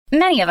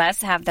Many of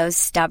us have those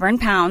stubborn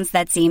pounds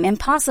that seem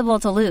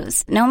impossible to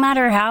lose, no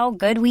matter how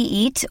good we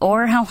eat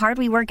or how hard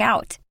we work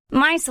out.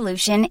 My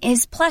solution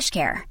is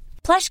PlushCare.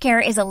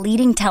 PlushCare is a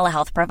leading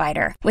telehealth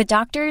provider with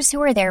doctors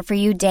who are there for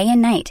you day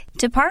and night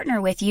to partner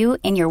with you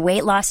in your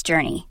weight loss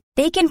journey.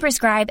 They can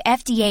prescribe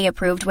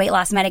FDA-approved weight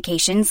loss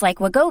medications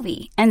like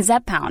Wegovy and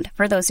Zepbound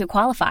for those who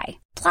qualify.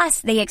 Plus,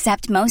 they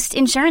accept most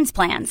insurance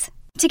plans.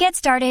 To get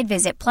started,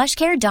 visit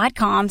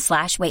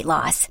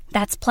plushcare.com/weightloss.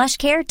 That's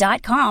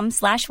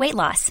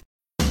plushcare.com/weightloss.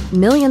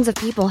 Millions of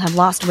people have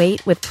lost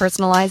weight with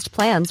personalized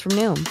plans from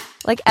Noom.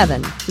 Like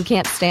Evan, who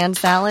can't stand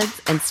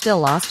salads and still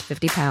lost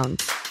 50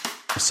 pounds.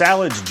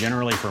 Salads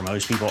generally for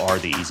most people are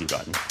the easy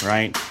button,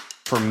 right?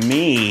 For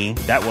me,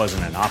 that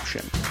wasn't an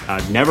option.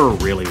 I never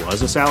really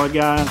was a salad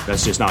guy.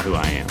 That's just not who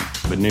I am.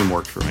 But Noom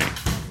worked for me.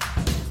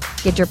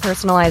 Get your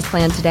personalized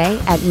plan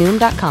today at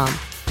Noom.com.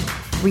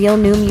 Real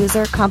Noom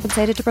user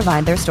compensated to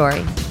provide their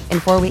story. In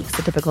 4 weeks,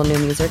 the typical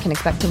Noom user can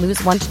expect to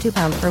lose 1 to 2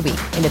 pounds per week.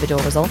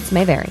 Individual results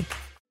may vary.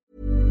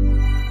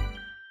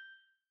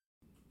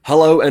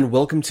 Hello and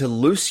welcome to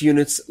Loose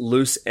Units,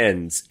 Loose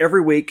Ends. Every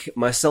week,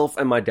 myself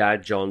and my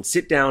dad, John,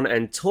 sit down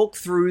and talk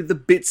through the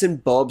bits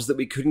and bobs that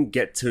we couldn't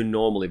get to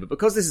normally. But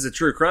because this is a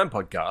true crime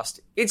podcast,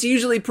 it's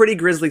usually pretty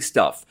grisly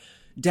stuff.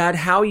 Dad,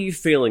 how are you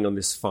feeling on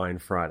this fine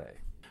Friday?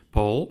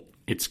 Paul,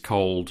 it's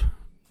cold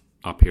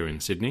up here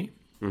in Sydney.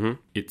 Mm-hmm.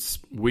 It's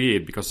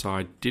weird because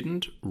I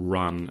didn't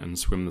run and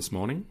swim this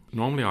morning.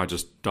 Normally I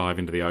just dive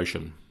into the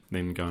ocean,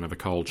 then go and have a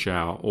cold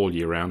shower all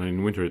year round, and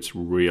in winter it's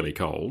really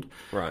cold.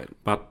 Right.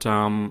 But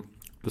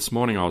this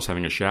morning I was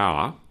having a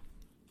shower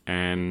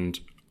and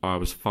I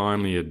was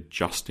finally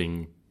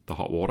adjusting the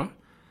hot water.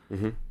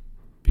 Mm-hmm.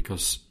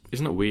 Because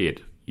isn't it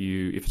weird?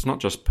 If it's not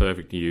just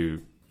perfect, the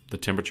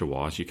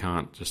temperature-wise, you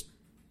don't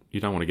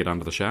want to get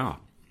under the shower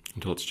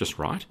until it's just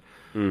right.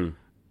 Mm.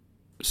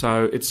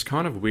 So it's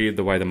kind of weird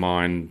the way the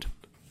mind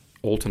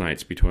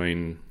alternates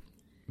between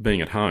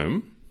being at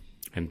home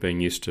and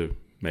being used to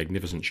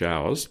magnificent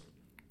showers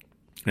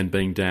and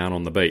being down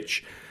on the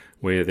beach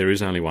where there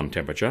is only one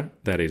temperature,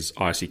 that is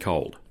icy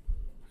cold.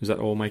 Is that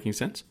all making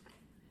sense?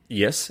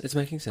 Yes, it's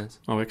making sense.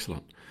 Oh,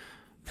 excellent.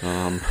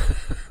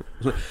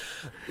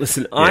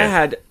 Listen,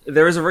 Yeah.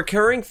 there is a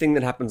recurring thing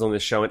that happens on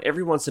this show, and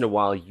every once in a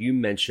while you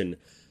mention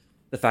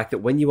the fact that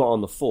when you were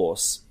on the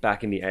force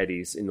back in the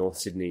 80s in North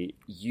Sydney,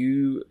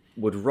 you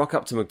would rock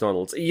up to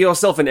McDonald's,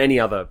 yourself and any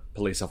other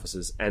police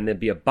officers, and there'd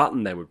be a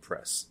button they would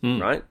press,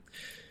 right?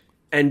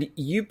 And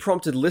you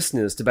prompted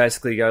listeners to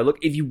basically go, look,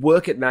 if you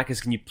work at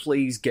Macca's, can you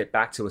please get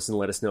back to us and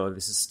let us know if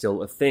this is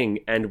still a thing?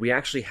 And we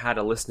actually had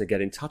a listener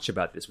get in touch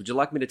about this. Would you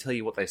like me to tell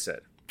you what they said?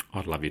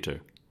 I'd love you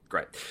to.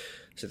 Great.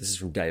 So this is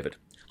from David.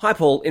 Hi,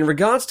 Paul. In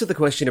regards to the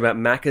question about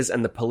Macca's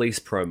and the police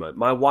promo,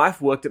 my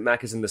wife worked at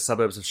Macca's in the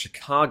suburbs of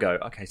Chicago.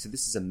 Okay, so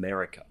this is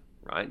America,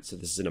 right? So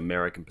this is an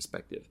American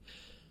perspective.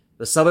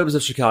 The suburbs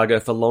of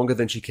Chicago for longer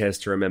than she cares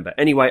to remember.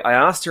 Anyway, I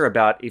asked her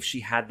about if she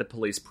had the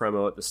police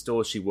promo at the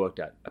stores she worked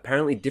at.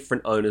 Apparently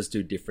different owners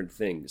do different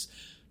things.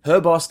 Her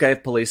boss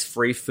gave police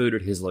free food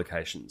at his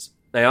locations.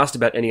 I asked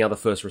about any other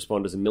first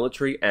responders and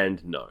military,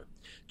 and no.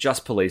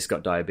 Just police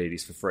got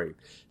diabetes for free.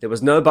 There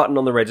was no button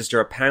on the register.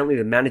 Apparently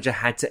the manager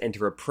had to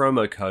enter a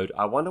promo code.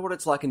 I wonder what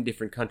it's like in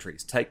different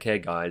countries. Take care,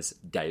 guys.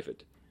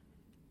 David.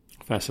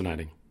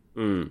 Fascinating.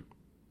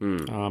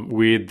 Not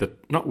weird, but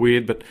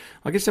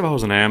I guess if I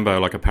was an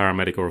AMBO, like a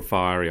paramedic or a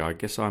fiery, I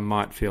guess I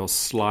might feel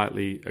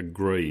slightly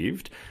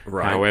aggrieved.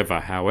 Right.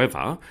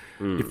 However,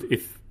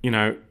 if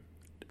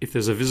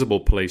there's a visible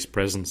police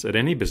presence at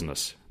any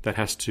business, that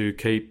has to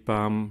keep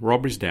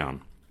robberies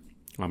down.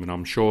 I mean,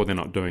 I'm sure they're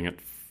not doing it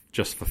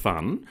just for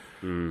fun.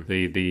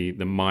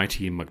 The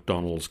mighty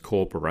McDonald's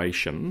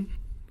Corporation,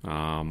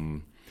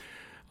 I'm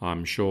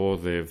sure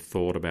they've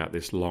thought about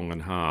this long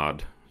and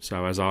hard.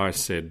 So as I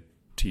said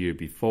to you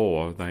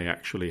before, they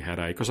actually had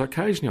because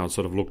occasionally I'd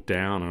sort of look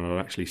down and I'd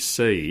actually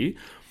see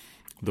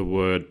the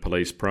word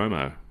police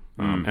promo.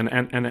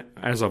 And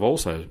as I've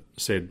also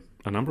said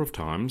a number of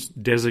times,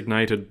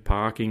 designated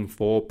parking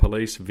for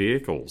police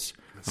vehicles.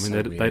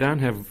 They don't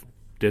have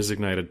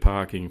designated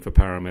parking for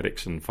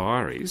paramedics and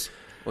fireys.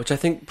 Which I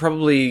think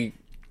probably,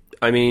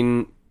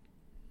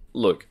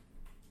 look,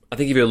 I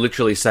think if you're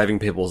literally saving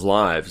people's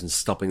lives and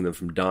stopping them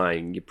from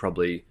dying, you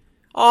probably...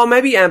 Oh,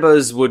 maybe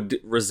Ambos would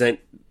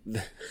resent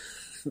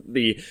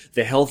the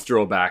health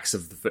drawbacks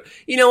of the...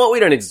 You know what?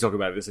 We don't need to talk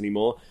about this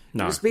anymore.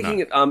 No.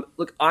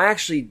 Look, I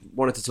actually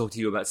wanted to talk to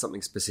you about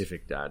something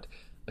specific, Dad.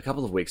 A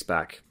couple of weeks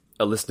back,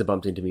 a listener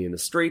bumped into me in the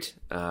street,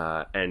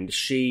 and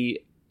she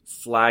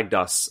flagged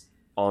us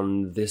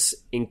on this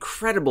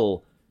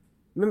incredible...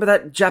 Remember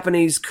that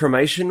Japanese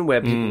cremation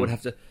where people would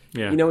have to...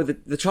 Yeah. You know,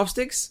 with the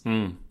chopsticks?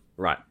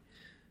 Right.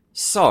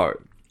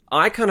 So,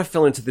 I kind of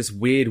fell into this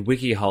weird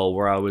wiki hole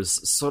where I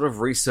was sort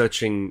of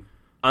researching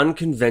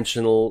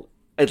unconventional,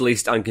 at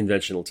least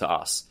unconventional to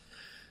us.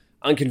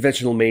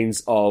 Unconventional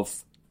means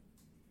of,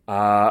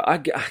 I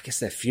guess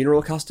they're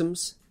funeral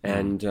customs,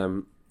 and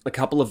a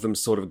couple of them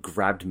sort of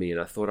grabbed me,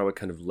 and I thought I would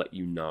kind of let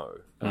you know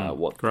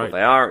what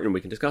they are, and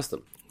we can discuss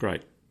them.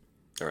 Great.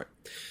 All right.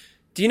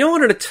 Do you know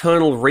what an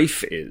eternal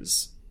reef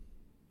is?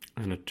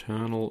 An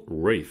eternal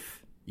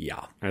reef?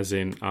 Yeah. As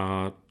in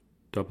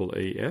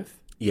R-E-E-F?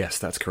 Yes,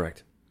 that's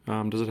correct.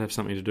 Does it have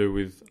something to do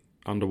with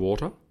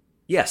underwater?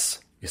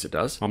 Yes. Yes, it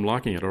does. I'm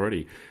liking it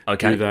already.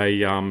 Okay. Do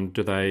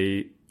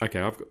they...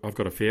 Okay, I've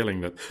got a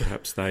feeling that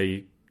perhaps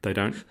they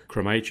don't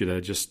cremate you. They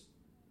just,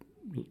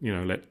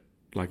 let,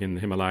 like in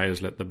the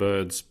Himalayas, let the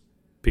birds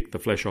pick the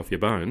flesh off your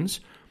bones.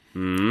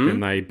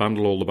 Then they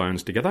bundle all the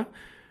bones together.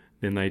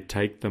 Then they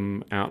take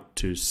them out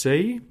to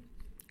sea.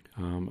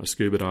 A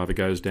scuba diver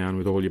goes down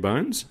with all your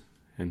bones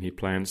and he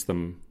plants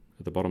them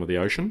at the bottom of the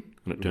ocean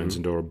and it turns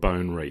into a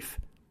bone reef.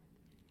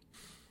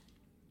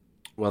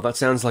 Well, that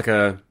sounds like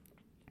a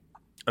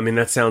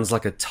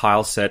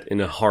tile set in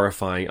a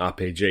horrifying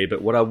RPG,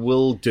 but what I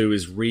will do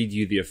is read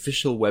you the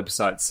official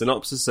website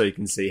synopsis so you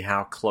can see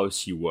how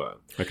close you were.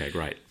 Okay,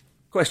 great.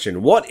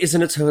 Question: what is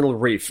an eternal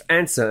reef?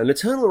 Answer: an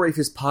eternal reef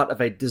is part of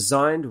a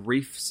designed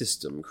reef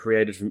system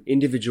created from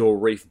individual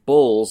reef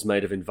balls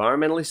made of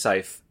environmentally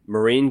safe,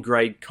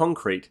 marine-grade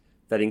concrete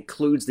that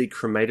includes the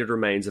cremated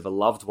remains of a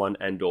loved one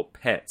and or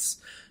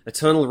pets.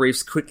 Eternal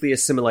reefs quickly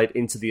assimilate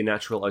into the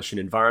natural ocean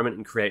environment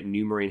and create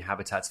new marine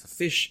habitats for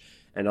fish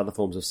and other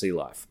forms of sea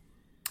life.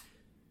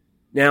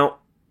 Now,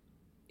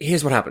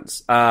 here's what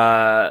happens.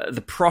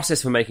 The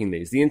process for making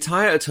these. The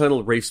entire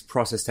Eternal Reefs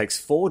process takes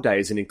 4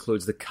 days and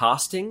includes the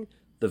casting,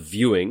 the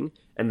viewing,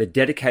 and the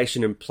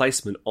dedication and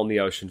placement on the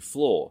ocean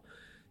floor.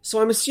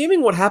 So I'm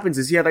assuming what happens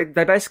is,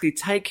 they basically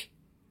take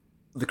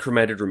the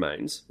cremated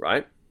remains,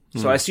 right?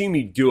 So I assume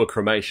you do a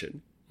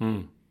cremation.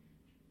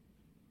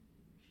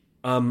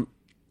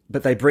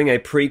 But they bring a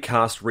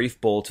pre-cast reef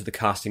ball to the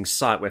casting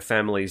site where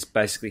families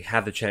basically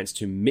have the chance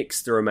to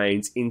mix the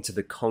remains into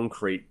the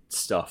concrete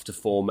stuff to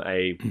form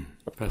a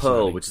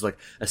pearl, which is like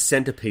a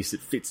centerpiece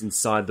that fits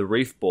inside the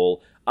reef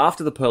ball.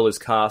 After the pearl is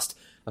cast,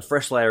 a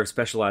fresh layer of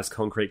specialized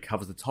concrete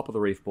covers the top of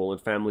the reef ball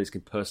and families can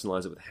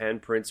personalize it with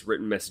handprints,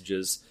 written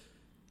messages.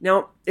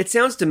 Now, it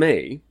sounds to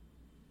me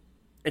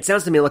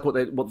like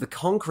what the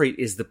concrete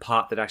is the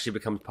part that actually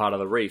becomes part of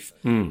the reef.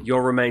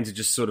 Your remains are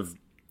just sort of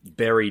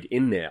buried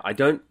in there. I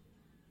don't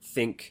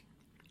think...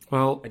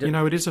 Well,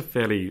 it is a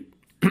fairly...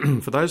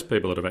 for those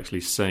people that have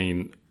actually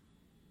seen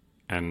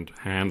and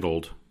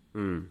handled...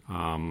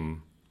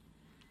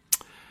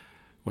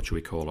 what should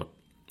we call it?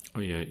 Oh,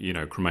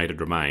 yeah, cremated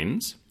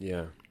remains.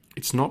 Yeah.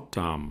 It's not...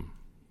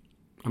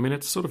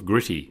 it's sort of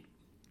gritty.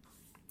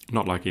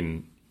 Not like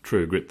in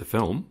True Grit, the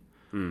film.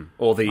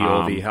 Or the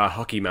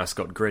hockey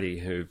mascot Gritty,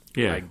 who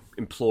I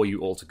implore you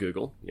all to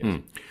Google.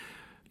 Yes.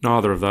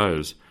 Neither of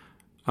those.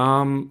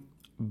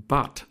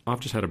 But I've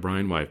just had a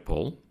brainwave,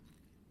 Paul.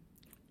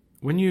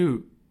 When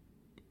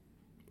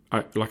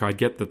I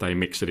get that they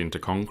mix it into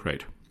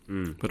concrete,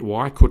 but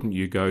why couldn't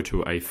you go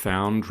to a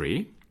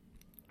foundry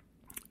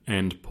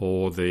and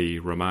pour the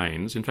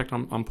remains? In fact,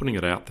 I'm putting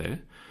it out there.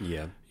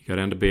 Yeah. You go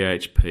down to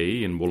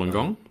BHP in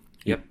Wollongong.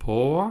 You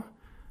pour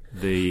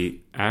the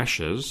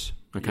ashes,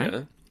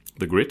 the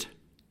grit,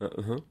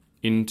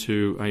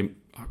 into a...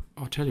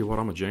 I'll tell you what,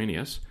 I'm a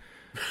genius.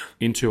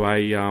 into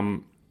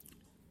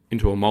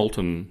a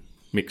molten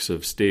mix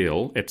of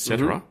steel,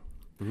 etc.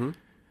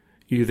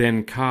 You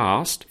then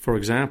cast, for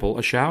example,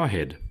 a shower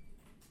head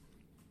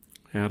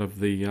out of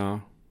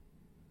the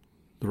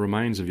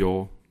remains of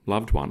your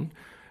loved one,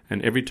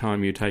 and every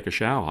time you take a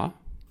shower,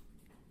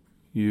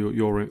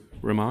 you're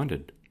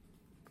reminded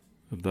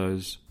of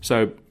those.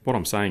 So what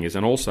I'm saying is,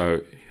 and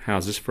also,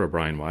 how's this for a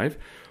brainwave?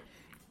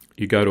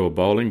 You go to a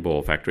bowling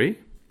ball factory,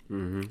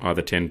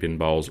 either 10-pin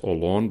bowls or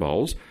lawn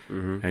bowls,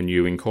 and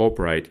you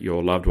incorporate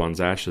your loved one's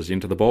ashes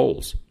into the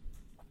balls,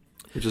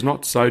 which is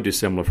not so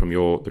dissimilar from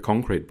the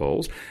concrete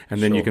balls.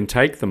 And then you can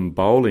take them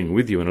bowling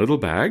with you in a little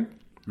bag,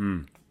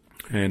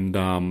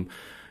 and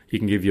you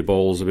can give your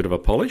balls a bit of a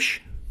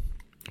polish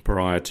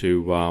prior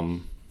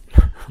to...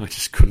 I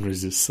just couldn't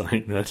resist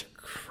saying that.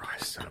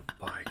 Christ on a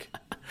bike.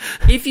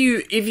 If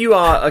you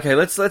are... Okay,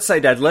 let's say,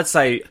 Dad,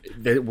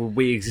 that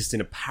we exist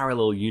in a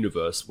parallel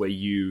universe where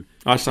you...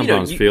 I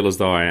sometimes feel as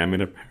though I am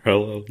in a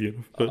parallel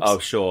universe. Oh,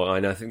 sure. I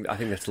know. I think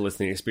that's the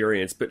listening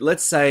experience. But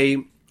let's say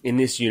in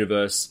this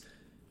universe...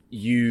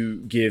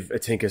 you give a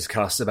tinker's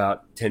cuss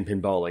about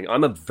 10-pin bowling.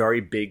 I'm a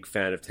very big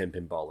fan of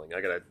 10-pin bowling.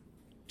 I got a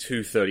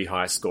 230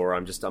 high score.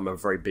 I'm a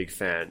very big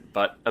fan.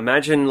 But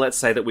imagine, let's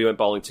say that we went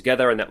bowling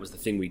together and that was the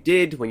thing we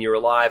did when you were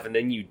alive, and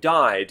then you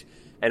died,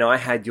 and I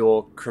had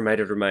your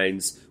cremated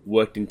remains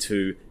worked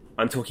into,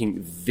 I'm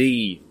talking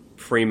the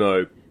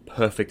primo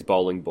perfect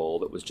bowling ball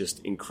that was just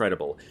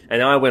incredible.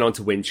 And I went on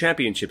to win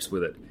championships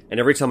with it. And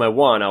every time I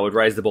won, I would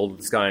raise the ball to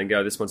the sky and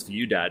go, "This one's for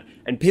you, Dad."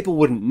 And people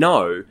wouldn't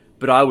know,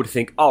 but I would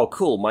think, "Oh,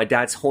 cool, my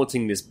dad's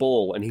haunting this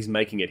ball and he's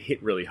making it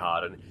hit really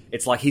hard. And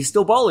it's like he's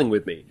still bowling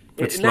with me."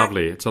 It's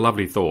lovely. It's a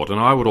lovely thought. And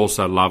I would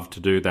also love to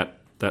do that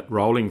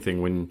rolling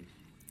thing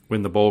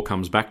when the ball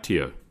comes back to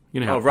you. You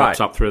know how it pops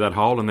up through that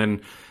hole,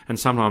 and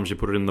sometimes you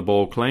put it in the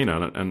ball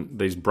cleaner and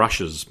these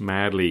brushes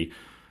madly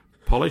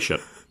polish it.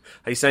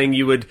 Are you saying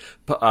you would...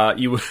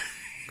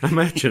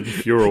 Imagine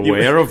if you're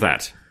aware of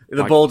that.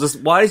 The ball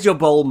just... Why is your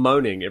bowl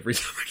moaning every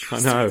time? I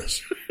know.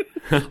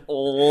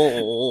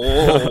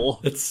 Oh.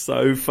 It's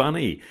so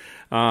funny.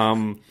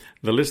 The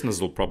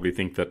listeners will probably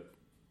think that,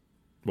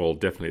 well,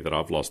 definitely that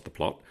I've lost the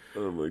plot.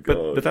 Oh, my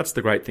God. But that's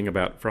the great thing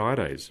about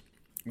Fridays.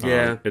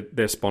 Yeah.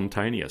 They're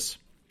spontaneous.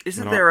 There's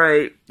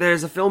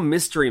a film,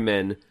 Mystery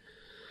Men,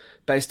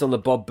 based on the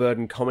Bob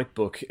Burden comic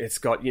book. It's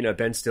got,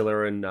 Ben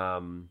Stiller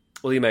and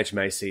William H.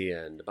 Macy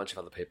and a bunch of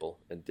other people,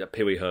 and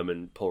Pee Wee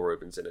Herman, Paul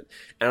Rubens in it.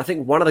 And I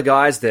think one of the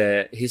guys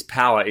there, his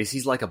power is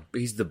he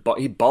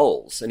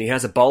bowls, and he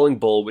has a bowling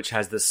ball which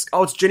has this.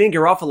 Oh, it's Janine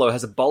Garofalo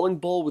has a bowling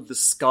ball with the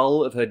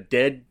skull of her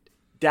dead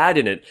dad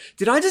in it.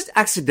 Did I just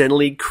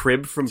accidentally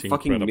crib from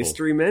fucking incredible.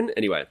 Mystery Men?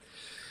 Anyway,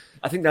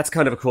 I think that's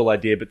kind of a cool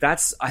idea, but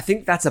I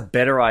think that's a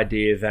better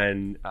idea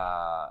than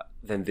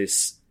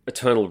this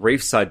Eternal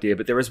Reefs idea.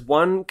 But there is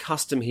one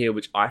custom here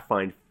which I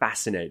find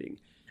fascinating,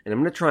 and I'm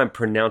going to try and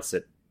pronounce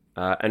it.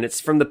 And it's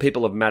from the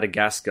people of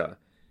Madagascar,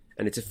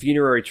 and it's a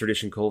funerary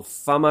tradition called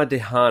Fama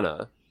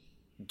Dehana.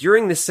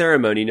 During this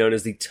ceremony, known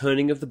as the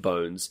Turning of the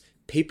Bones,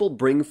 people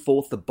bring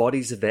forth the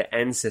bodies of their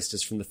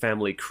ancestors from the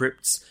family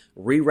crypts,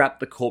 rewrap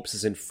the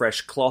corpses in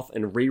fresh cloth,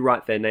 and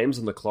rewrite their names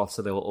on the cloth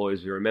so they will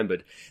always be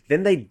remembered.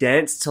 Then they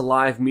dance to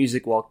live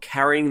music while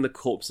carrying the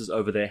corpses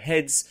over their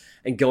heads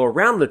and go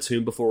around the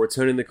tomb before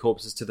returning the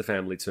corpses to the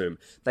family tomb.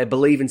 They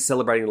believe in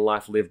celebrating the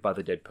life lived by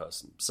the dead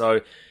person.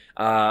 So,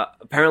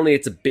 apparently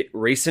it's a bit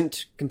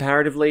recent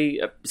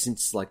comparatively,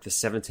 since like the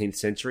 17th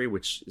century,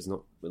 which is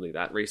not really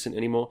that recent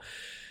anymore.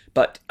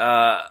 But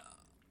what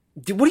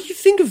do you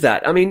think of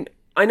that? I mean,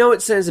 I know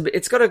it sounds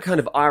it's got a kind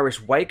of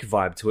Irish wake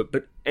vibe to it,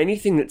 but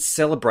anything that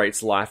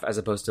celebrates life as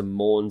opposed to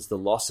mourns the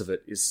loss of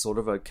it is sort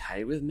of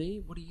okay with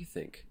me. What do you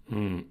think?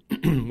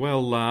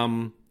 Well,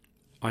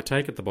 I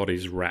take it the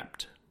body's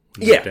wrapped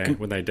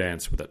when they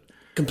dance with it.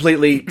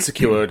 Completely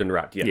secured and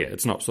wrapped, yeah. Yeah,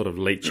 it's not sort of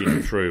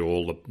leaching through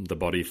all the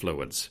body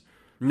fluids.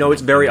 No,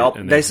 it's very...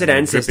 They said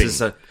ancestors...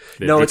 They're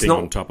dripping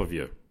on top of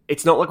you.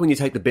 It's not like when you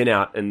take the bin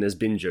out and there's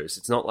bin juice.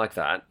 It's not like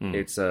that.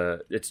 It's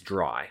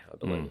dry, I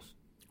believe.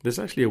 There's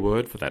actually a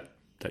word for that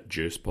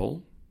juice,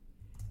 Paul.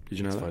 Did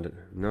you know that?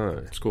 No.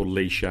 It's called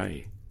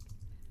liché.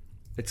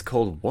 It's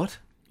called what?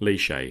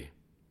 Liché.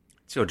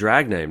 It's your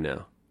drag name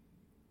now.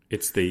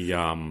 It's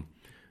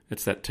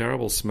it's that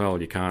terrible smell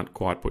you can't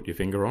quite put your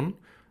finger on.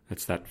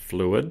 It's that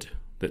fluid,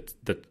 that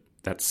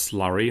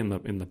slurry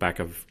in the back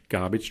of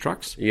garbage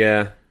trucks.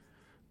 Yeah.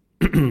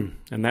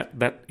 And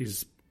that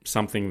is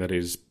something that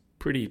is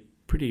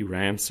pretty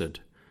rancid.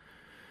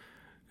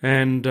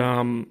 And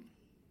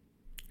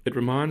it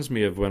reminds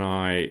me of when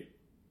I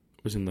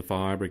was in the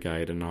fire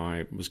brigade and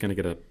I was going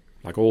to get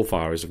like all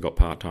firers have got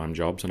part-time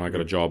jobs, and I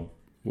got a job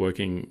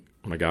working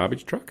on a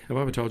garbage truck. Have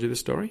I ever told you this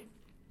story?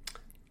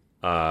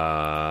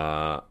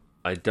 I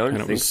don't think so.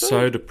 And it was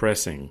so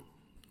depressing.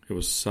 It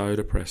was so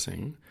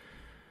depressing.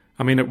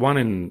 I mean, at 1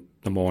 in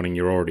the morning,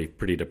 you're already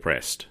pretty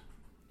depressed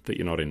that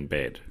you're not in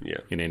bed. Yeah.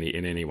 In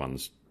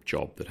anyone's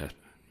job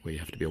where you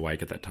have to be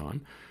awake at that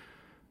time.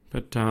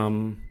 But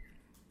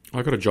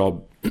I got a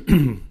job,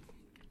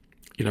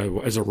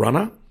 as a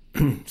runner.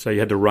 So you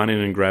had to run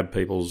in and grab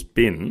people's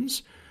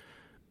bins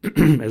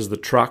as the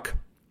truck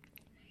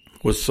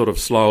was sort of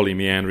slowly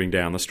meandering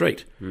down the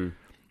street. And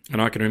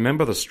I can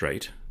remember the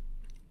street,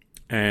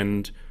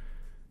 and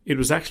it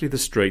was actually the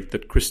street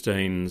that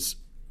Christine's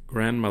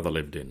grandmother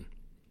lived in.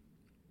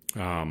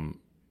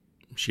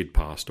 She'd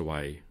passed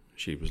away.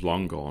 She was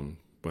long gone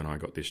when I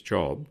got this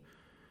job.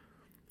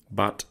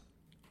 But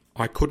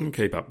I couldn't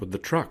keep up with the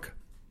truck.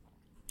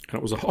 And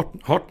it was a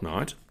hot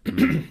night.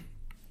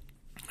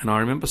 And I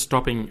remember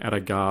stopping at a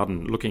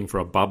garden looking for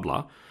a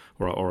bubbler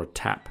or a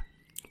tap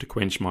to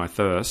quench my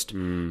thirst.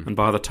 And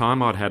by the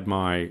time I had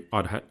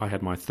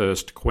my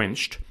thirst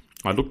quenched,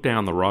 I looked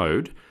down the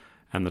road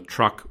and the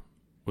truck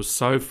was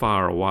so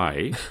far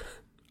away,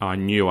 I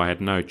knew I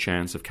had no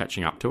chance of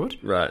catching up to it.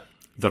 Right.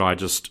 That I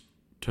just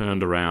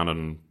turned around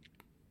and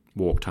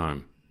walked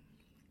home.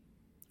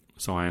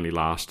 So I only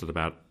lasted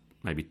about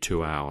maybe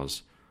 2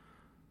 hours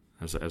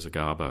as a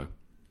garbo.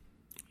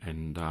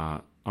 And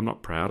I'm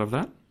not proud of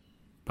that,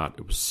 but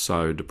it was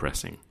so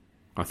depressing.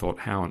 I thought,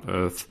 how on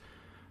earth...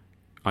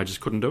 I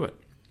just couldn't do it.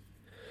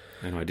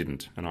 And I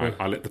didn't. And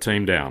I let the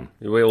team down.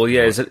 Well,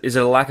 yeah. Is it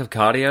a lack of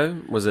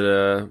cardio? Was it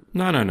a...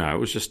 No. It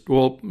was just, I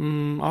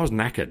was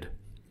knackered.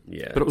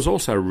 Yeah. But it was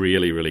also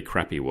really, really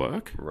crappy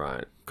work.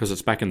 Right. Because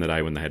it's back in the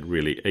day when they had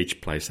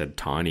each place had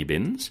tiny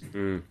bins.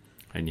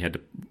 And you had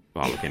to...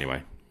 Oh, look,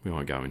 anyway, we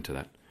won't go into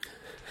that.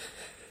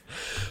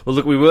 Well,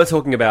 look, we were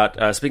talking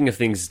about, speaking of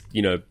things,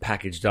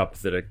 packaged up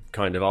that are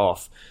kind of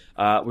off,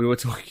 we were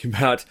talking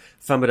about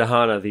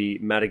Famadihana, the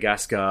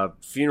Madagascar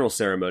funeral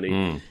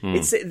ceremony.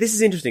 This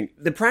is interesting.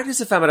 The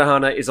practice of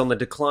Famadihana is on the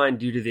decline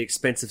due to the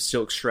expense of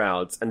silk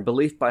shrouds and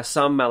belief by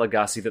some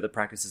Malagasy that the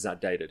practice is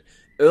outdated.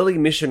 Early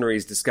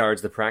missionaries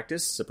discouraged the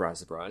practice, surprise,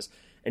 surprise,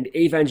 and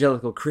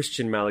evangelical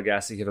Christian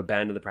Malagasy have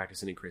abandoned the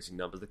practice in increasing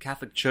numbers. The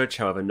Catholic Church,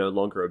 however, no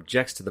longer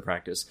objects to the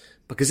practice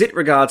because it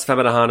regards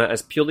Famadihana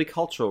as purely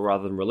cultural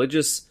rather than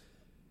religious.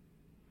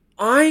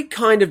 I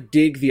kind of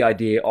dig the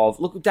idea of,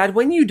 look, Dad,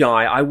 when you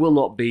die, I will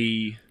not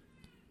be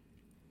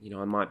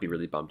I might be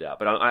really bummed out.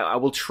 But I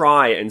will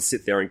try and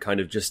sit there and kind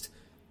of just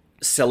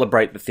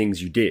celebrate the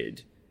things you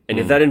did. And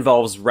if that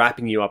involves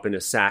wrapping you up in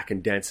a sack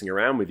and dancing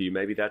around with you,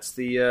 maybe that's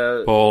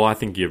the... Paul, I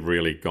think you've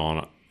really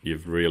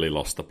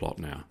lost the plot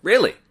now.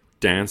 Really?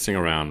 Dancing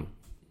around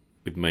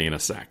with me in a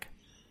sack.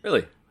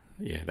 Really?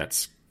 Yeah,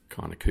 that's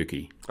kind of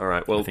kooky. All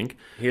right, well, I think.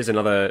 Here's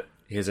another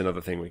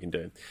thing we can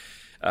do.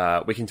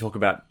 We can talk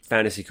about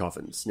fantasy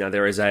coffins. Now,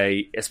 there is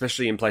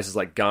especially in places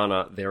like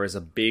Ghana, there is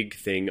a big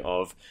thing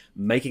of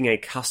making a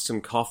custom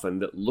coffin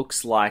that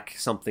looks like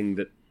something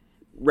that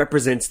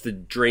represents the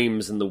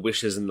dreams and the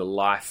wishes and the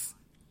life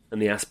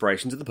and the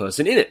aspirations of the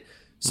person in it.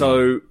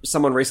 So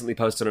someone recently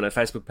posted on our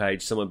Facebook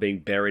page someone being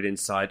buried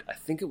inside, I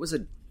think was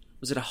it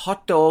a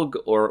hot dog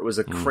or it was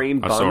a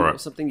cream bun or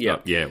something? Yeah.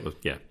 Yeah.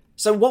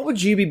 So what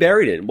would you be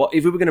buried in? What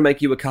if we were going to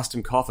make you a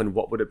custom coffin,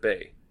 what would it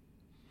be?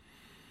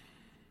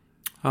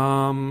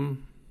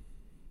 Can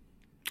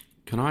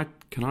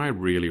I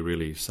really,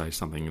 really say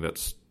something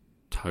that's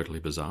totally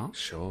bizarre?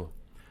 Sure.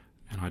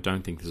 And I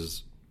don't think this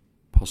has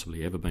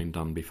possibly ever been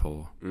done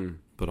before.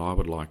 But I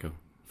would like a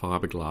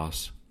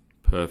fiberglass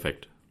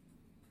perfect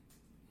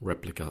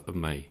replica of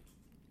me.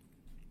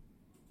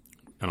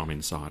 And I'm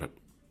inside it.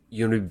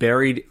 You're going to be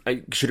buried...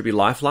 should it be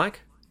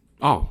lifelike?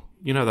 Oh,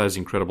 you know those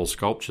incredible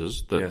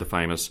sculptures, the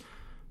famous...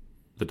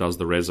 that does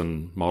the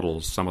resin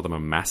models, some of them are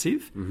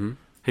massive. Mm-hmm.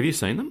 Have you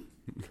seen them?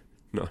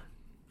 No.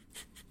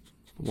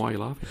 Why are you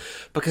laughing?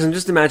 Because I'm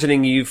just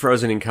imagining you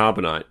frozen in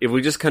carbonite. If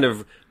we just kind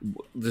of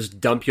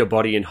just dump your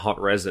body in hot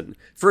resin,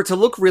 for it to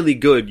look really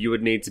good, you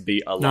would need to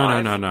be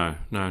alive. No.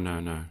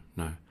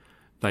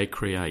 They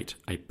create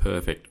a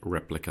perfect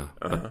replica,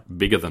 but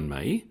bigger than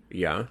me.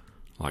 Yeah.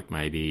 Like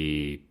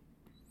maybe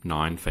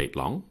 9 feet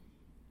long,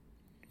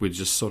 with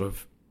just sort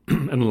of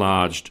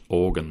enlarged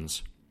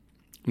organs.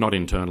 Not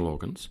internal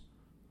organs.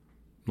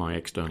 My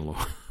external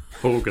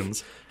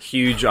organs.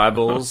 Huge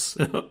eyeballs.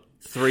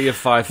 3 or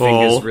 5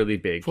 fingers, really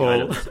big. Paul,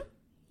 kind of.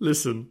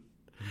 Listen,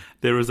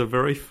 there is a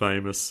very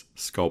famous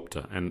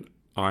sculptor, and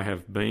I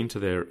have been to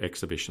their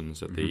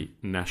exhibitions at the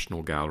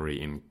National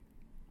Gallery in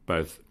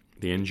both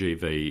the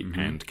NGV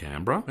and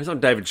Canberra. It's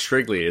not David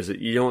Strigley, is it?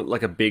 You don't want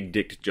like a big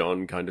dicked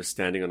John kind of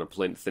standing on a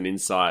plinth, and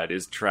inside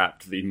is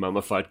trapped the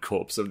mummified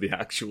corpse of the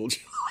actual John.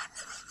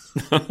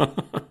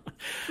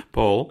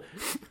 Paul,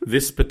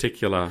 this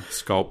particular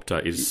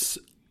sculptor it's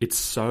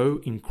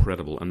so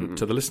incredible, and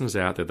to the listeners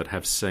out there that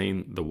have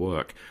seen the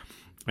work,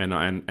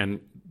 and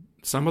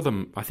some of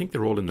them, I think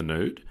they're all in the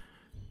nude,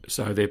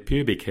 so their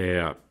pubic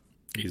hair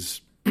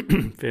is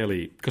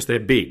fairly, because they're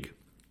big,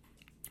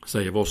 so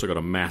you've also got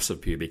a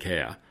massive pubic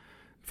hair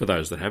for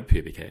those that have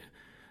pubic hair.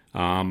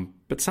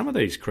 But some of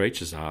these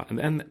creatures are,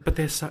 but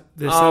they're so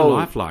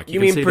lifelike. You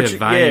can see their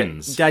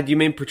veins. Yeah. Dad, you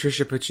mean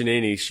Patricia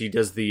Piccinini? She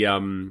does the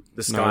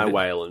sky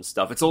whale and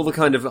stuff. It's all the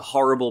kind of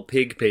horrible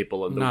pig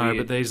people and the weird...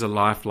 but these are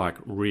lifelike,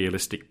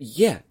 realistic.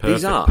 Yeah, perfect,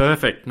 these are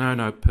perfect.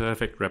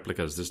 Perfect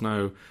replicas. There's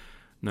no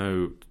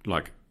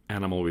like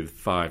animal with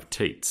 5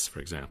 teats, for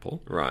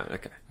example. Right.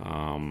 Okay.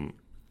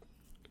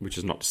 Which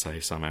is not to say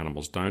some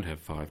animals don't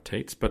have 5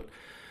 teats, but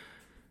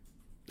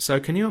so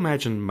can you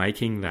imagine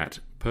making that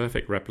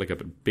perfect replica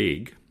but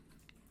big,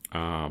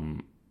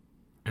 and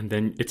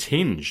then it's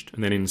hinged,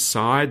 and then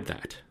inside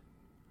that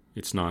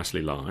it's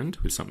nicely lined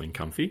with something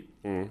comfy,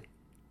 and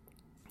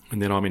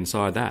then I'm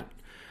inside that.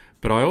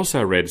 But I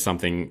also read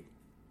something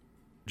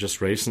just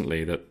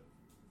recently that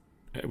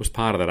it was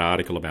part of that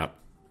article about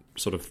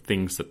sort of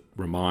things that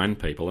remind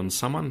people, and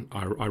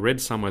I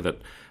read somewhere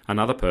that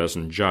another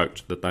person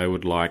joked that they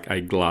would like a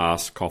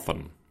glass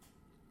coffin,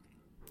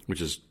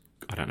 which is,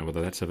 I don't know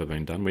whether that's ever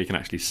been done, where you can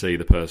actually see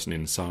the person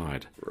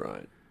inside.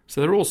 Right.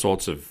 So there are all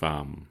sorts of,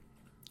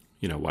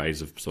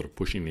 ways of sort of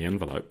pushing the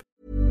envelope.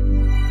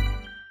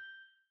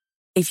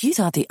 If you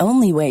thought the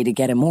only way to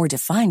get a more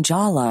defined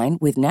jawline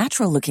with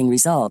natural-looking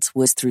results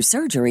was through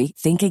surgery,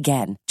 think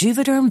again.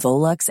 Juvederm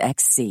Volux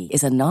XC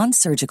is a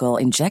non-surgical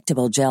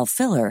injectable gel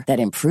filler that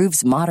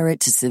improves moderate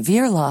to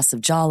severe loss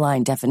of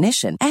jawline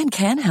definition and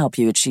can help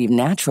you achieve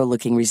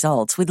natural-looking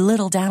results with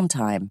little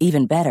downtime.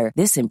 Even better,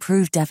 this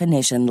improved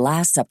definition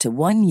lasts up to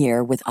 1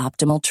 year with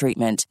optimal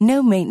treatment.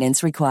 No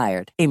maintenance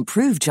required.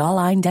 Improve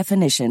jawline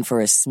definition for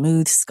a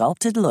smooth,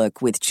 sculpted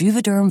look with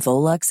Juvederm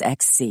Volux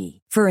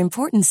XC. For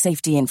important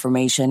safety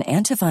information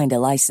and to find a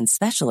licensed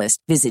specialist,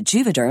 visit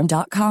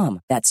Juvederm.com.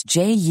 That's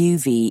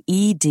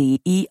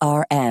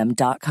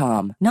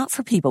Juvederm.com. Not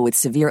for people with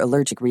severe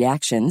allergic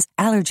reactions,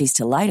 allergies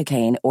to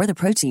lidocaine, or the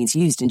proteins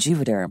used in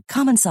Juvederm.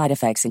 Common side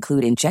effects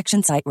include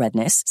injection site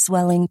redness,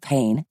 swelling,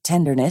 pain,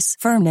 tenderness,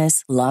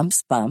 firmness,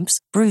 lumps, bumps,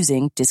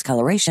 bruising,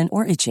 discoloration,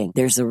 or itching.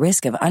 There's a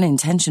risk of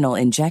unintentional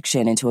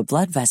injection into a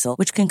blood vessel,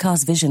 which can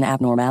cause vision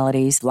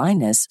abnormalities,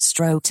 blindness,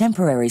 stroke,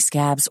 temporary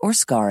scabs, or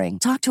scarring.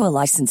 Talk to a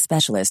licensed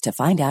specialist to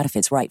find out if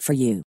it's right for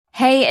you.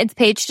 Hey, it's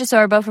Paige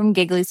DeSorbo from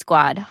Giggly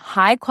Squad.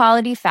 High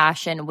quality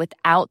fashion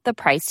without the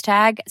price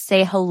tag.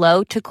 Say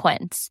hello to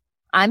Quince.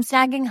 I'm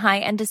snagging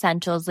high-end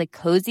essentials like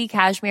cozy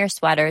cashmere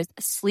sweaters,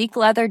 sleek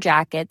leather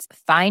jackets,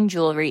 fine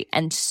jewelry,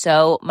 and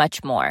so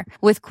much more.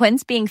 With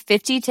Quince being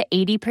 50 to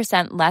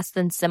 80% less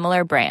than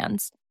similar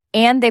brands.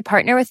 And they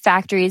partner with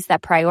factories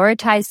that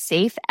prioritize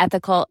safe,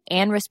 ethical,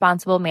 and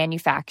responsible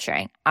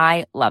manufacturing.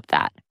 I love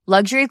that.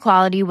 Luxury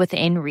quality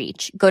within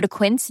reach. Go to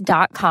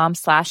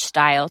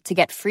quince.com/style to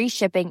get free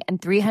shipping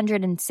and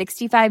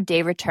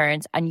 365-day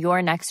returns on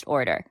your next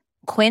order.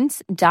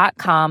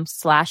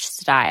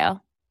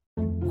 Quince.com/style.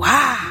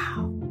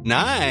 Wow.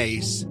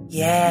 Nice.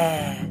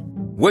 Yeah.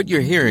 What you're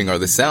hearing are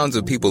the sounds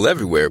of people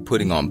everywhere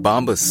putting on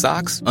Bombas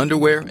socks,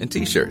 underwear, and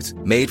T-shirts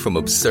made from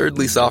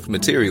absurdly soft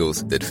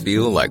materials that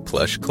feel like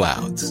plush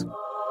clouds.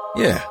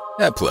 Yeah,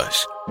 that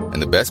plush.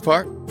 And the best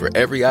part? For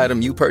every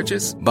item you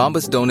purchase,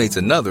 Bombas donates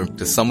another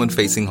to someone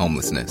facing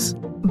homelessness.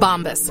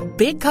 Bombas.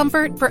 Big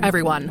comfort for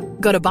everyone.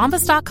 Go to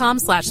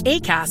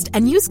bombas.com/ACAST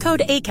and use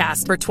code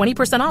ACAST for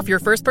 20% off your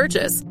first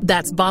purchase.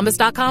 That's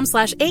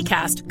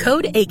bombas.com/ACAST.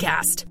 Code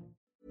ACAST.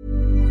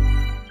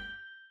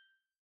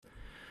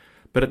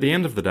 But at the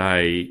end of the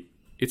day,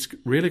 it's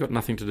really got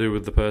nothing to do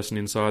with the person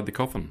inside the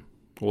coffin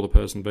or the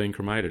person being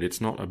cremated.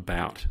 It's not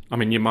about... I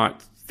mean, you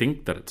might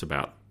think that it's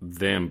about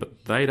them,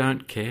 but they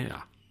don't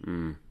care.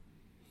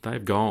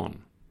 They've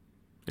gone.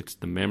 It's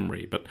the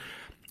memory. But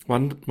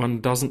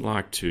one doesn't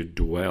like to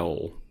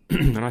dwell,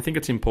 and I think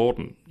it's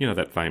important, you know,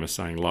 that famous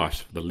saying,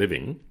 life's for the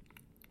living.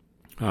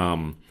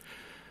 And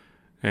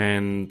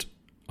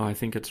I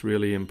think it's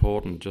really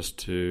important just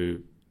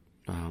to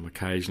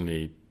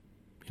occasionally,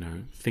 you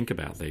know, think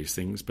about these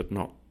things, but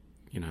not,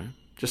 you know,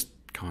 just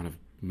kind of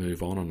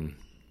move on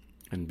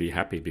and be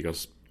happy,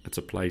 because it's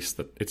a place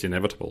that it's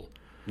inevitable.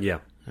 Yeah.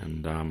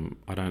 And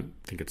I don't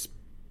think it's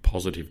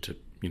positive to,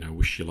 you know,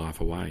 wish your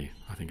life away.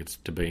 I think it's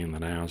to be in the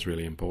now is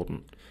really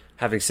important.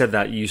 Having said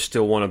that, you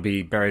still want to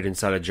be buried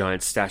inside a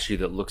giant statue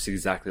that looks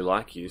exactly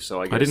like you,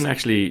 so I guess... I didn't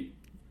actually...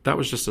 That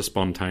was just a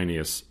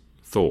spontaneous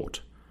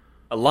thought.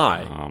 A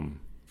lie?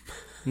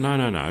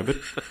 No. But,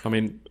 I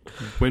mean,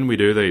 when we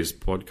do these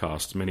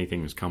podcasts, many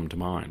things come to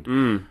mind.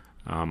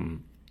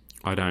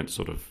 I don't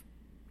sort of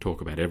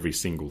talk about every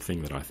single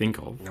thing that I think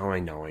of. No, I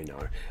know.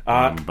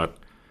 But,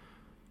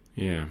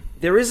 yeah.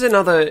 There is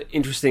another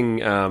interesting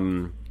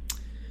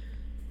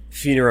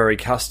funerary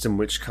custom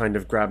which kind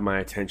of grabbed my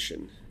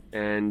attention.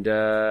 And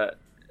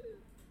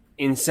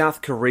in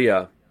South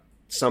Korea,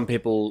 some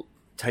people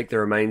take the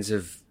remains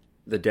of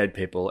the dead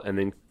people and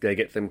then they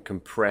get them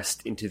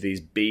compressed into these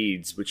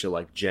beads, which are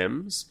like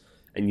gems,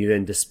 and you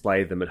then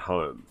display them at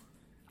home.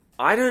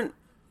 I don't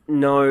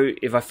know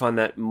if I find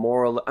that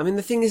moral. I mean,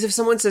 the thing is, if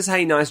someone says,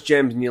 hey, nice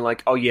gems, and you're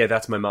like, oh yeah,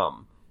 that's my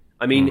mum.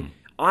 I mean,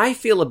 I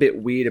feel a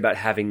bit weird about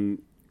having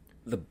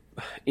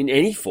in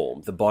any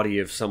form, the body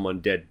of someone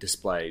dead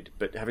displayed.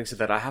 But having said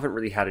that, I haven't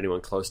really had anyone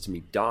close to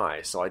me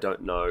die, so I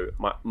don't know.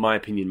 My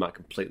opinion might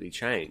completely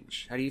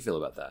change. How do you feel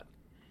about that?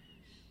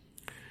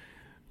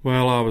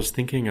 Well, I was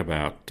thinking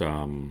about...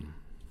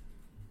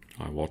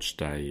 I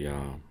watched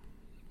a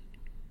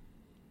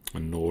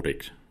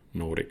Nordic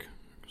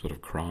sort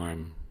of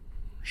crime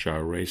show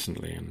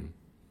recently, and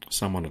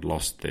someone had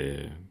lost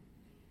their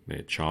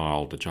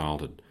child. The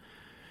child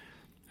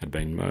had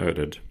been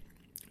murdered,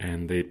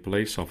 and the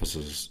police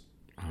officers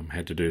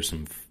had to do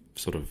some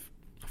sort of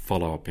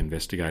follow-up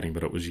investigating,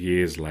 but it was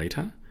years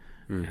later,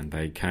 and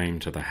they came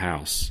to the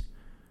house,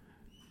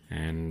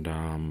 and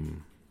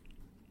one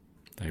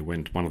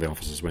of the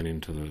officers went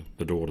into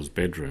the daughter's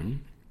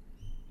bedroom,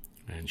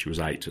 and she was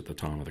 8 at the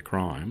time of the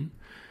crime,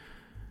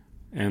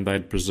 and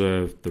they'd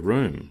preserved the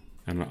room,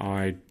 and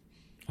I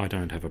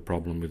don't have a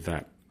problem with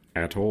that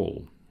at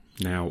all.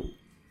 Now,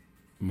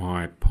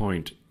 my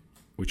point,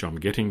 which I'm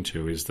getting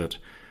to, is that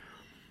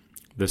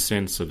the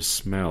sense of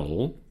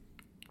smell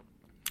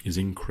is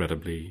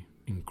incredibly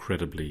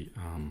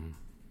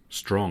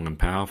strong and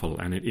powerful,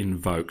 and it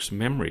invokes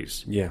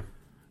memories. Yeah.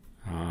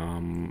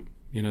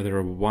 You know, there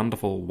are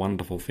wonderful,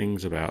 wonderful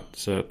things about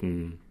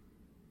certain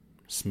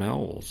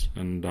smells,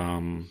 and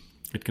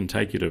it can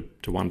take you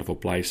to wonderful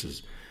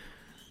places.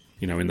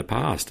 You know, in the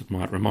past, it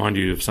might remind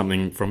you of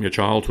something from your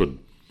childhood.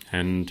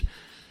 And,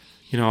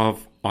 you know,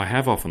 I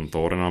have often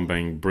thought, and I'm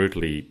being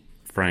brutally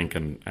frank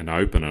and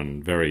open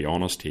and very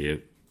honest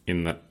here,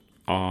 in that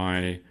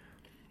I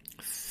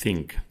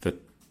think that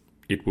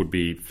it would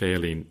be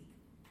fairly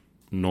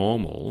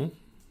normal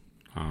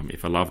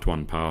if a loved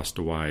one passed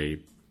away,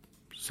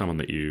 someone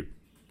that you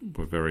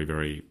were very,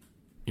 very,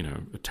 you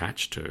know,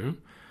 attached to,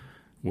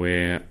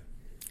 where,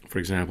 for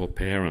example,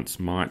 parents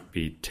might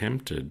be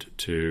tempted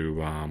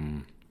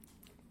to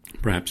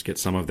perhaps get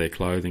some of their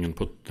clothing and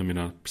put them in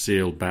a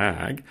sealed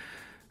bag.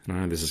 And I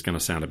know this is going to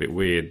sound a bit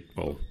weird,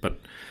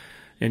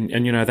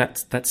 and you know,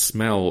 that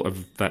smell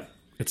of that,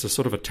 it's a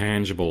sort of a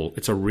tangible,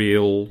 it's a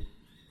real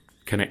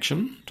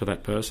connection to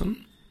that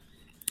person.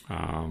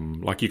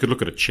 Like you could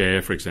look at a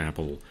chair, for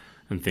example,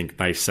 and think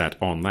they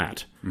sat on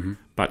that. Mm-hmm.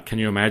 But can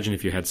you imagine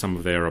if you had some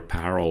of their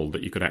apparel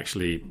that you could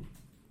actually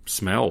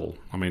smell?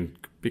 I mean,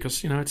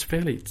 because, you know, it's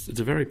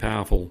a very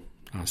powerful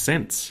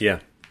sense. Yeah.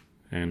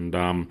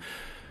 And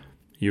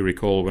you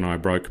recall when I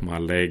broke my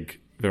leg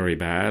very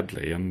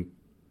badly, and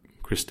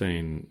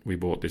Christine, we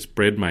bought this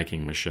bread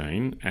making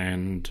machine,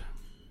 and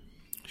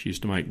she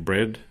used to make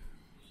bread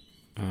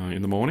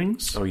in the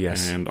mornings. Oh,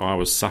 yes. And I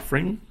was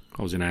suffering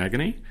I was in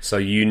agony. So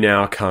you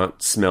now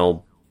can't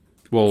smell.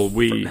 Well,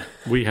 we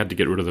had to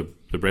get rid of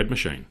the bread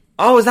machine.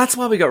 Oh, that's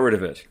why we got rid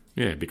of it.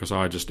 Yeah, because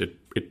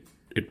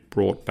it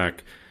brought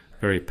back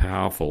very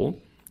powerful,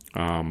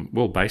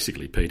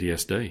 basically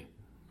PTSD,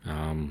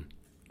 and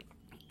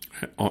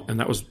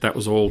that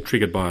was all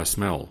triggered by a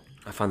smell.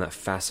 I find that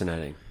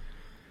fascinating.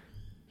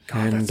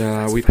 God,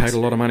 and we paid a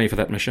lot of money for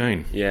that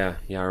machine. Yeah,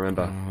 I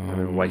remember. I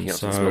remember waking up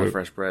to the smell of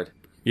fresh bread.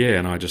 Yeah,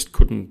 and I just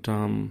couldn't.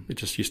 It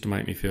just used to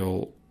make me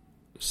feel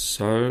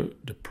so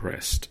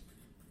depressed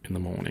in the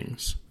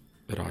mornings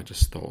that I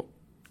just thought,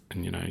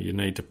 and you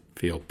need to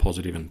feel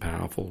positive and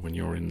powerful when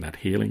you're in that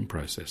healing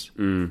process.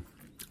 But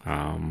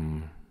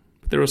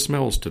there are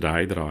smells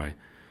today that I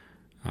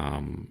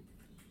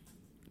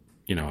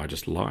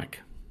just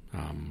like.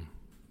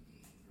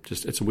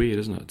 It's weird,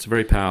 isn't it? It's a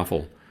very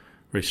powerful,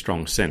 very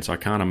strong sense. I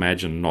can't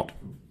imagine not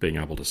being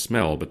able to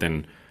smell, but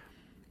then,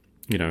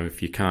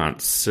 if you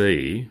can't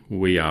see,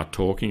 we are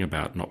talking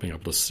about not being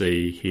able to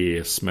see,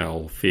 hear,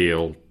 smell,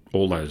 feel,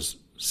 all those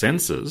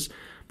senses,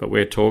 but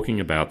we're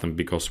talking about them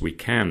because we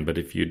can. But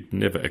if you'd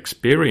never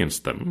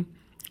experienced them,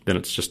 then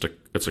it's just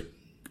it's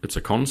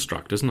a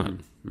construct, isn't it?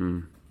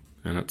 And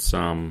it's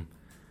are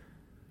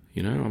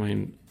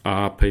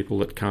people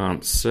that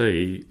can't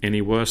see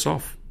any worse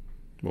off?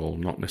 Well,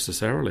 not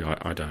necessarily.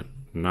 I don't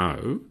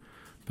know,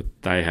 but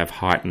they have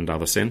heightened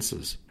other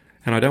senses.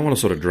 And I don't want to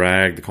sort of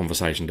drag the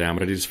conversation down,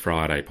 but it is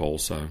Friday, Paul,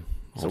 so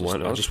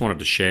I just wanted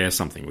to share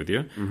something with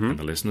you and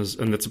the listeners.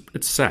 And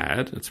it's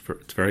sad. It's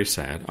very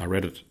sad. I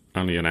read it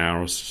only an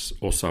hour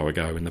or so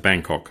ago in the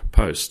Bangkok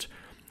Post.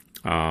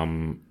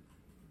 And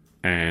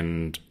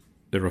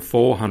there are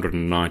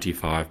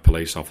 495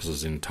 police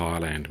officers in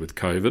Thailand with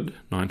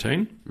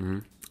COVID-19.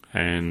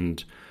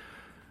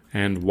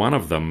 And one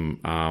of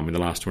them, in the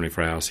last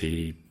 24 hours,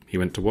 he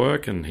went to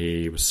work and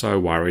he was so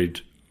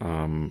worried.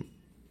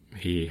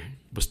 He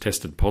was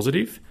tested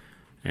positive,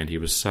 and he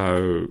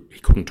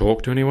couldn't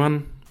talk to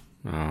anyone,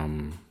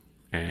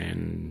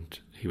 and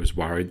he was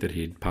worried that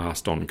he'd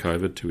passed on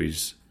COVID to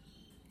his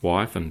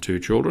wife and 2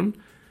 children,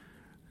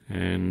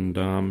 and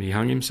he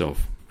hung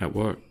himself at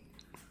work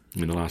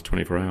in the last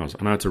 24 hours.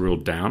 I know it's a real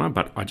downer,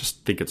 but I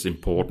just think it's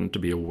important to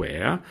be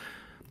aware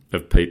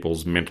of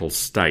people's mental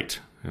state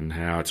and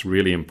how it's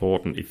really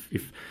important.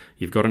 If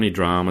you've got any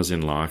dramas in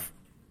life,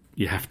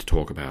 you have to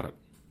talk about it.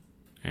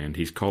 And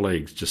his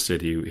colleagues just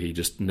said he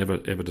just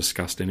never, ever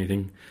discussed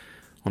anything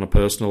on a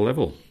personal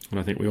level. And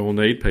I think we all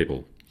need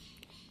people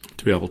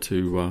to be able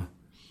to,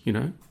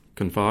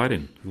 confide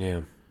in.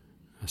 Yeah.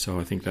 So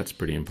I think that's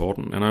pretty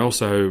important. And I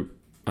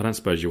don't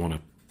suppose you want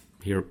to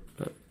hear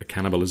a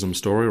cannibalism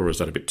story, or is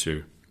that a bit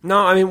too... No,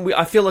 I mean,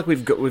 I feel like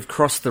we've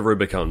crossed the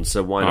Rubicon,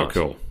 so why not?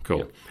 Oh, cool.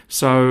 Yeah.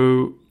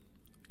 So...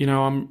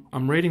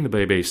 I'm reading the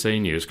BBC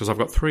News because I've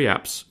got 3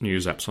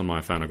 news apps on my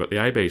phone. I've got the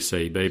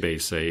ABC,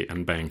 BBC,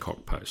 and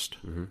Bangkok Post.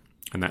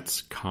 And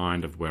that's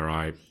kind of where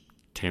I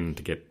tend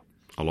to get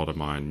a lot of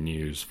my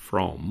news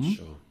from.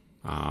 Sure.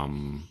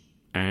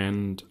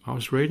 And I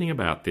was reading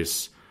about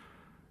this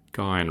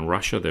guy in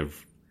Russia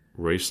they've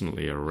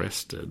recently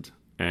arrested,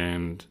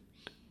 and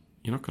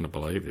you're not going to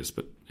believe this,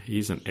 but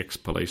he's an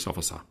ex-police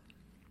officer.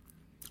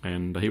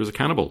 And he was a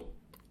cannibal.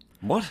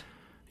 What?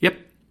 Yep.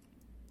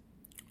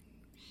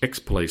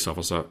 Ex-police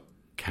officer,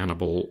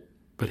 cannibal,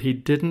 but he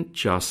didn't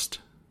just...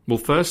 Well,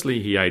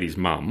 firstly, he ate his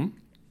mum,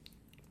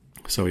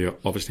 so he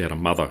obviously had a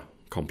mother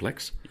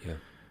complex. Yeah.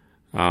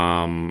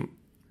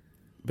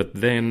 But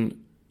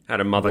then...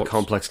 Had a mother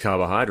complex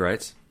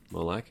carbohydrates,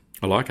 more like.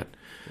 I like it.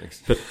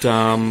 Thanks. But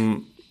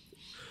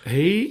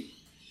he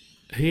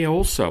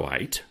also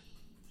ate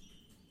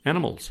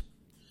animals.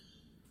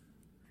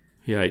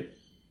 He ate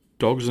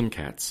dogs and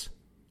cats,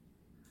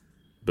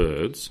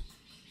 birds,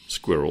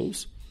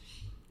 squirrels,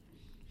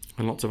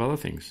 and lots of other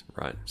things.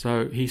 Right.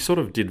 So he sort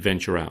of did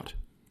venture out.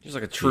 He's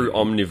like a true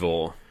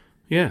omnivore.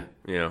 Yeah.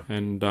 Yeah.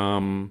 And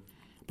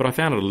but I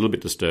found it a little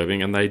bit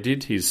disturbing, and they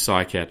did his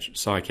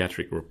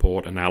psychiatric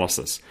report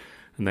analysis,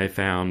 and they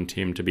found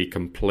him to be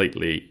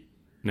completely,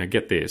 now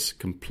get this,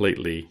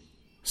 completely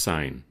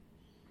sane.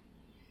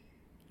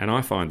 And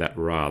I find that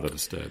rather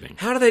disturbing.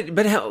 How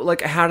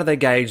do they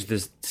gauge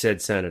this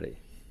said sanity?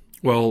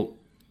 Well,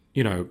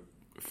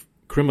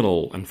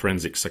 criminal and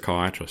forensic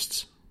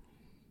psychiatrists,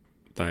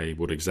 they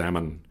would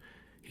examine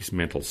his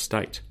mental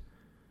state,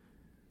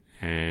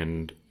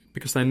 and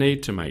because they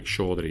need to make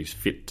sure that he's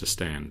fit to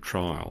stand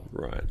trial.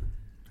 Right.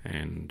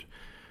 And,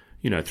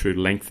 through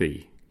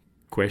lengthy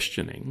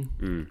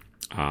questioning,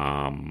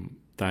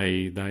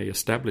 they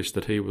established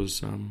that he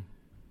was,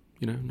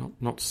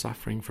 not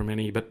suffering from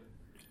any, but,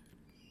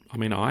 I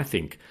mean, I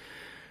think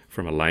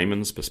from a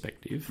layman's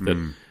perspective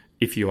that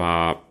if you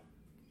are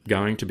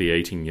going to be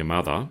eating your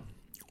mother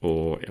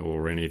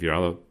or any of your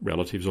other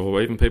relatives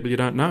or even people you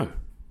don't know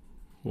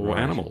or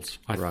animals,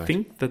 I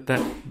think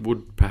that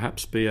would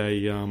perhaps be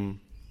a, an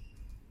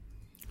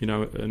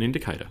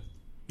indicator.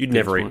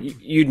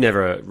 You'd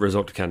never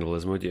resort to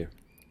cannibalism, would you?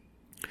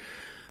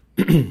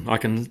 I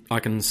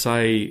can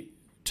say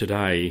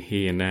today,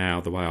 here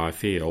now, the way I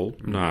feel.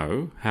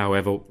 No,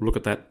 however, look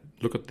at the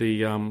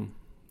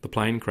the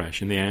plane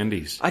crash in the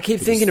Andes. I keep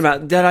thinking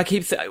about that.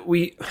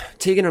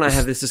 Tegan and I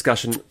have this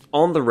discussion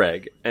on the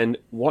reg, and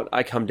what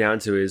I come down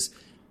to is,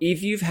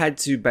 if you've had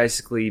to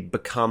basically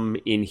become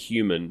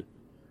inhuman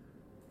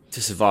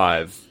to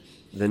survive,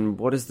 then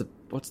what's the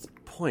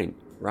point,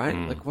 right?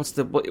 Like,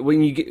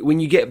 when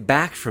you get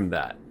back from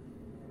that,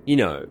 you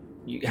know,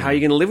 how are you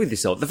going to live with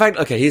yourself?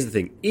 Here's the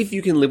thing: if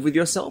you can live with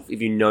yourself,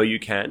 if you know you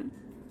can,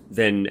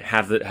 then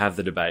have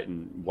the debate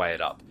and weigh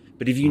it up.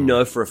 But if you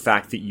know for a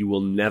fact that you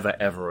will never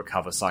ever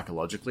recover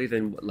psychologically,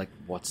 then like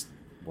what's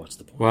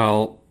the point?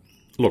 Well,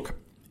 look,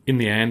 in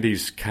the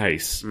Andes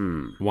case,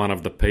 one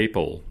of the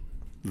people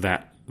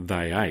that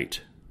they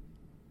ate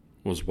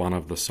was one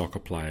of the soccer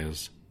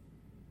players'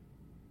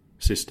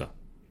 sister.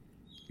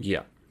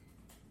 Yeah.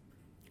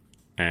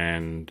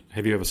 And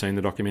have you ever seen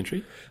the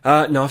documentary?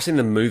 No, I've seen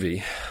the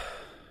movie.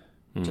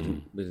 Which I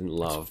didn't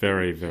love. It's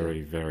very,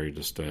 very, very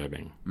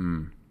disturbing.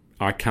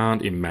 I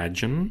can't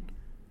imagine.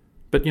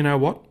 But you know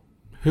what?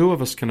 Who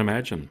of us can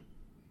imagine?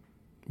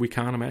 We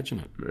can't imagine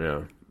it.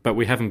 Yeah. But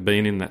we haven't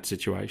been in that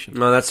situation.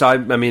 No, I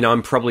mean,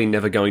 I'm probably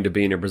never going to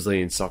be in a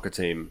Brazilian soccer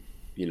team,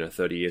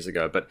 30 years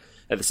ago. But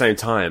at the same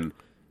time,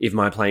 if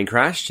my plane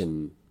crashed I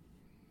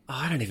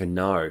don't even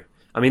know.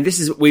 I mean,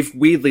 we've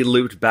weirdly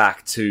looped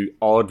back to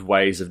odd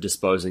ways of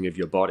disposing of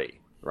your body,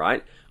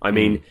 right? I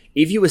mean,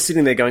 if you were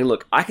sitting there going,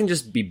 look, I can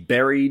just be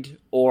buried,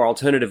 or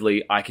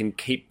alternatively, I can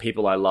keep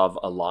people I love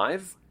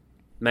alive.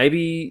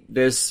 Maybe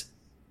there's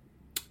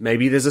a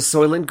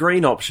Soylent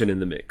Green option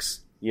in the mix,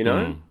 you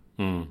know?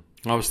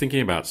 I was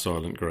thinking about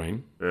Soylent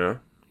Green. Yeah.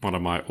 One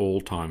of my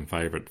all-time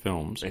favourite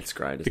films. It's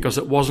great, isn't because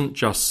it wasn't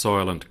just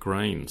Soylent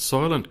Green.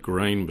 Soylent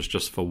Green was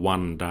just for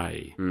one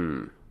day.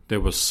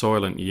 There was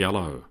Soylent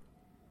Yellow,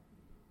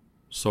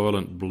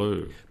 Soylent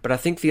Blue. But I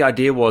think the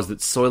idea was that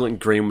Soylent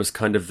Green was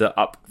kind of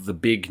the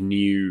big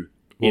new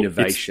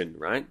innovation,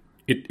 right?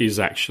 It is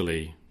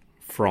actually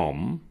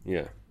from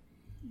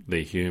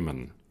the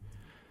human.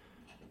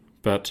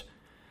 But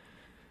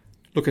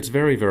look, it's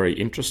very, very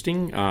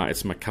interesting.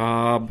 It's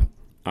macabre.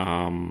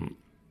 I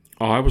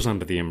was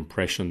under the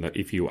impression that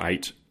if you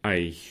ate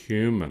a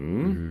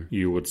human,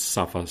 you would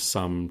suffer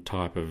some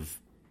type of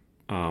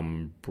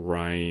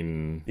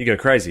brain... You go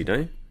crazy,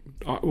 don't you?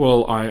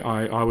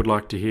 I would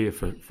like to hear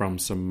from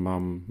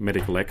some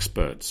medical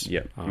experts.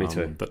 Yeah, me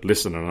too. That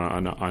listen,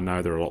 and I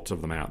know there are lots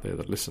of them out there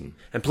that listen.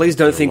 And please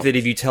don't think that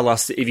if you tell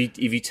us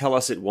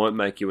it won't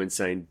make you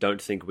insane,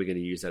 don't think we're going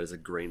to use that as a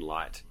green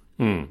light.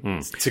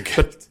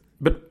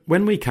 But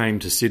when we came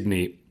to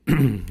Sydney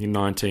in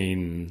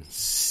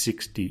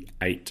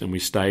 1968, and we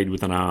stayed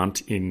with an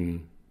aunt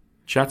in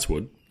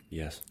Chatswood,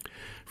 yes,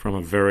 from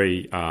a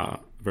very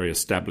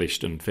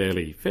established and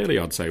fairly,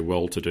 I'd say,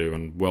 well-to-do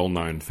and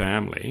well-known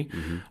family.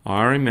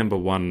 I remember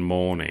one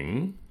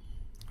morning,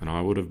 and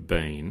I would have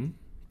been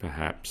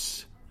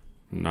perhaps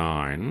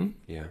 9.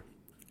 Yeah,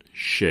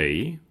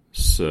 she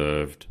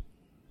served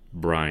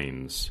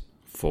brains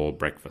for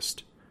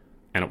breakfast,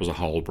 and it was a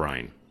whole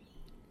brain,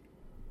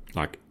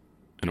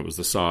 and it was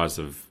the size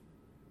of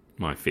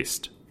my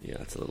fist. Yeah,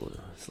 that's a little.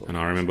 And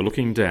I remember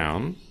looking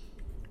down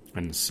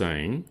and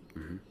seeing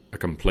a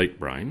complete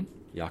brain.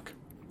 Yuck.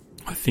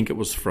 I think it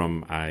was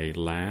from a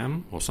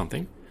lamb or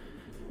something.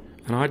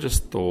 And I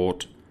just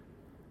thought,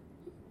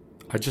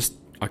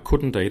 I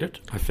couldn't eat it.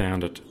 I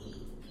found it,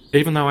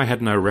 even though I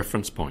had no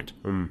reference point.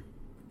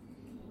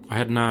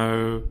 I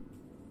didn't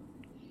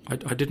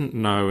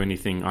know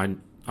anything.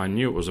 I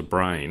knew it was a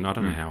brain. I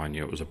don't know how I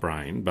knew it was a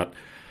brain, but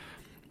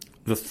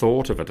the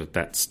thought of it at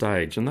that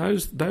stage, and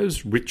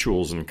those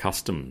rituals and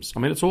customs, I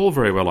mean, it's all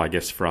very well, I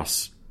guess, for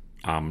us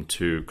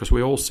because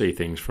we all see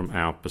things from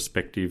our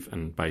perspective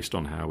and based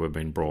on how we've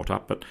been brought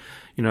up. But,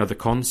 the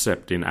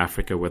concept in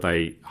Africa where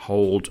they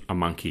hold a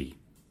monkey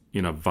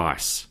in a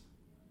vice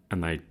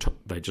and they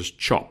just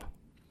chop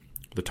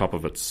the top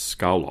of its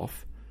skull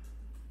off,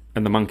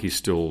 and the monkey's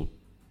still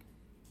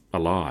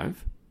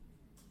alive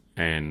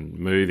and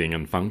moving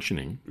and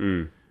functioning,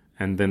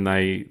 and then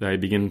they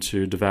begin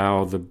to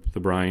devour the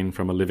brain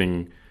from a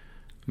living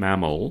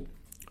mammal,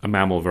 a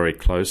mammal very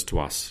close to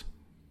us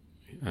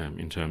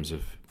in terms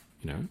of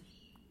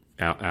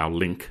our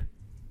link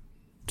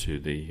to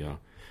the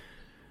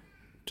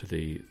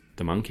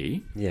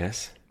monkey.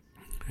 Yes,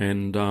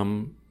 and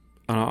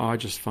I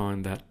just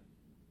find that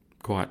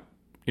quite.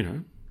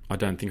 I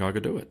don't think I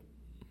could do it.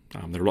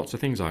 There are lots of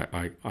things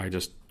I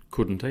just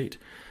couldn't eat.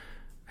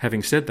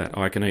 Having said that,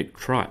 I can eat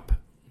tripe,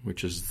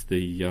 which is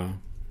the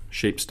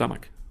sheep's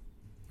stomach,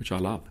 which I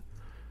love.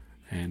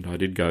 And I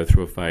did go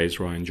through a phase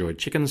where I enjoyed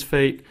chicken's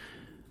feet.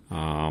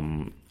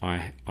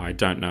 I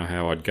don't know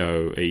how I'd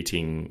go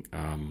eating,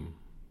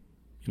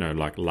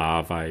 like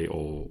larvae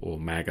or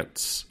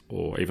maggots,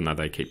 or even though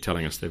they keep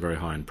telling us they're very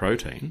high in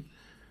protein.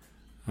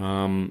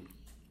 Then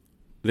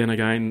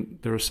again,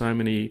 there are so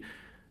many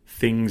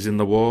things in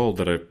the world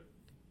that are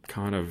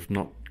kind of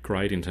not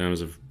great in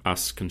terms of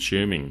us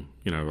consuming,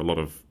 a lot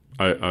of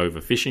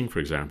overfishing, for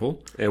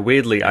example. Yeah,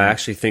 weirdly, I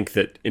actually think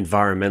that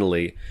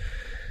environmentally,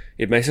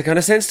 it makes a kind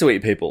of sense to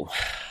eat people.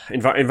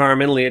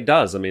 Environmentally, it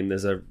does. I mean,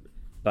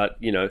 but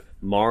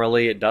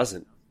morally, it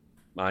doesn't.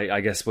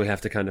 I guess we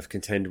have to kind of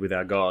contend with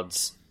our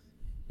gods.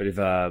 But if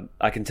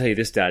I can tell you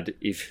this, Dad,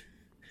 if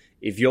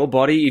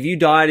you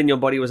died and your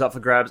body was up for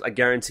grabs, I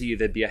guarantee you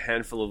there'd be a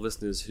handful of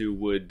listeners who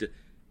would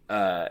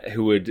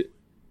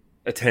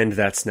attend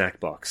that snack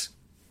box.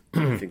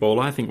 Well,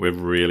 I think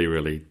we've really,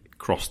 really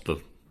crossed the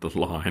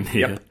line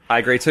here. Yep, I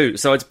agree too.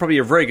 So it's probably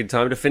a very good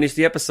time to finish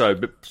the episode.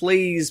 But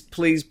please,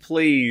 please,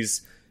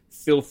 please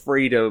feel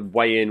free to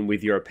weigh in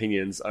with your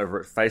opinions over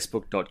at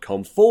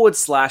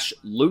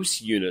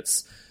facebook.com/loose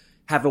units.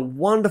 Have a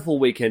wonderful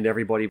weekend,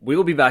 everybody. We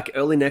will be back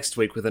early next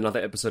week with another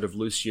episode of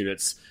Loose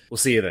Units. We'll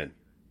see you then.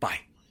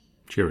 Bye.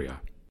 Cheerio.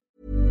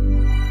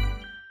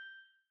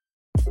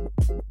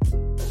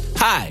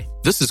 Hi,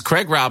 this is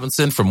Craig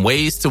Robinson from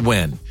Ways to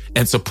Win,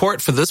 and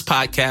support for this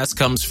podcast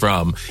comes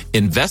from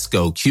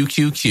Invesco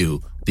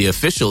QQQ, the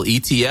official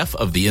ETF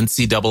of the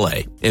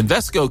NCAA.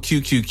 Invesco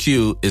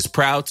QQQ is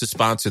proud to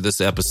sponsor this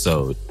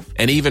episode,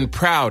 and even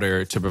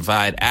prouder to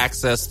provide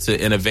access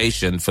to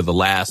innovation for the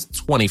last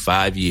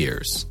 25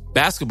 years.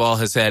 Basketball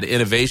has had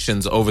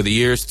innovations over the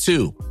years,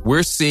 too.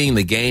 We're seeing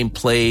the game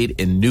played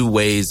in new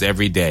ways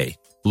every day.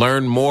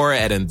 Learn more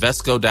at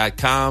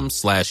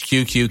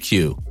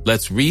Invesco.com/QQQ.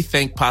 Let's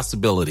rethink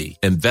possibility.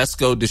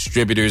 Invesco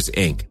Distributors,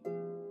 Inc.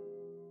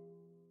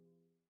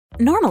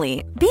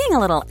 Normally, being a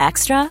little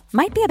extra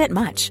might be a bit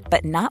much,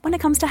 but not when it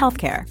comes to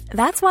healthcare.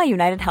 That's why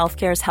United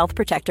Healthcare's Health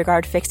Protector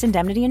Guard fixed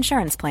indemnity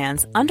insurance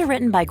plans,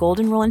 underwritten by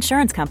Golden Rule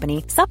Insurance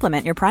Company,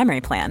 supplement your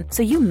primary plan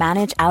so you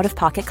manage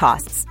out-of-pocket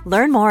costs.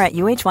 Learn more at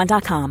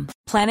UH1.com.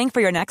 Planning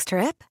for your next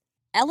trip?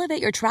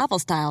 Elevate your travel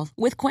style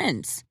with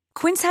Quince.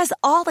 Quince has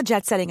all the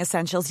jet-setting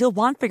essentials you'll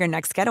want for your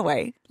next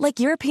getaway, like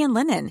European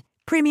linen,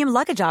 premium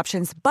luggage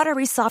options,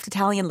 buttery soft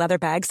Italian leather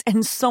bags,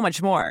 and so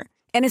much more.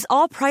 And is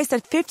all priced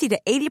at 50 to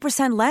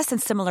 80% less than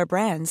similar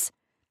brands.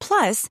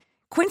 Plus,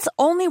 Quince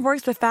only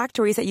works with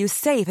factories that use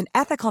safe and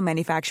ethical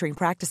manufacturing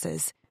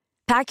practices.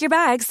 Pack your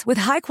bags with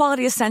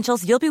high-quality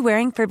essentials you'll be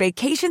wearing for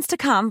vacations to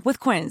come with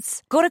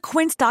Quince. Go to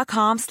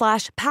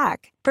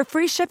quince.com/pack for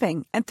free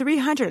shipping and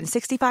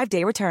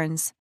 365-day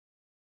returns.